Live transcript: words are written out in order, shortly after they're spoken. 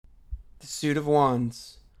The Suit of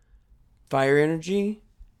Wands. Fire energy,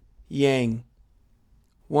 Yang.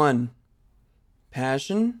 1.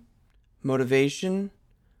 Passion, motivation,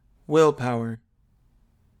 willpower.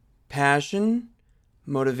 Passion,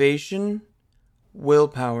 motivation,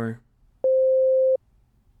 willpower.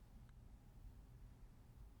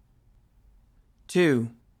 2.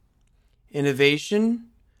 Innovation,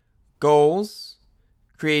 goals,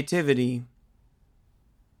 creativity.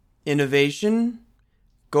 Innovation,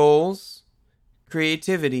 goals,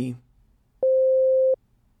 creativity.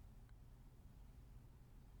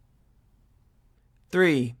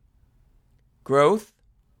 3. Growth,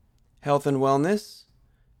 health and wellness,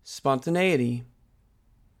 spontaneity.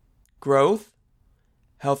 Growth,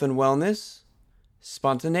 health and wellness,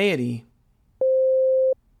 spontaneity.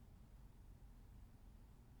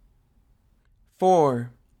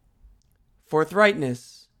 4.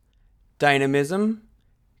 Forthrightness, dynamism,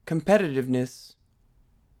 competitiveness.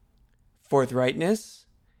 Forthrightness,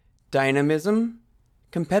 dynamism,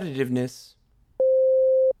 competitiveness.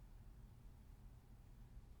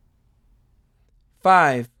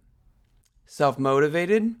 5.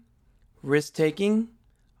 Self-motivated, risk-taking,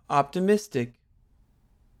 optimistic.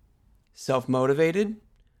 Self-motivated,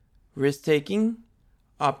 risk-taking,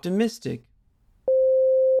 optimistic.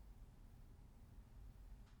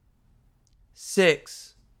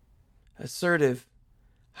 6. Assertive,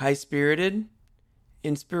 high-spirited,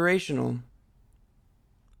 inspirational.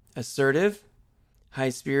 Assertive,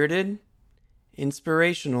 high-spirited,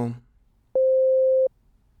 inspirational.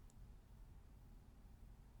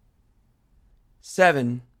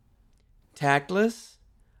 7. Tactless,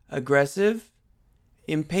 aggressive,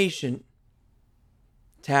 impatient.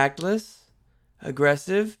 Tactless,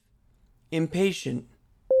 aggressive, impatient.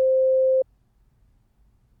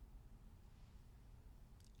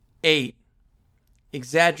 8.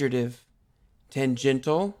 Exaggerative,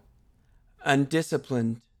 tangential,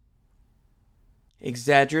 undisciplined.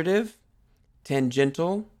 Exaggerative,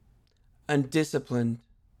 tangential, undisciplined.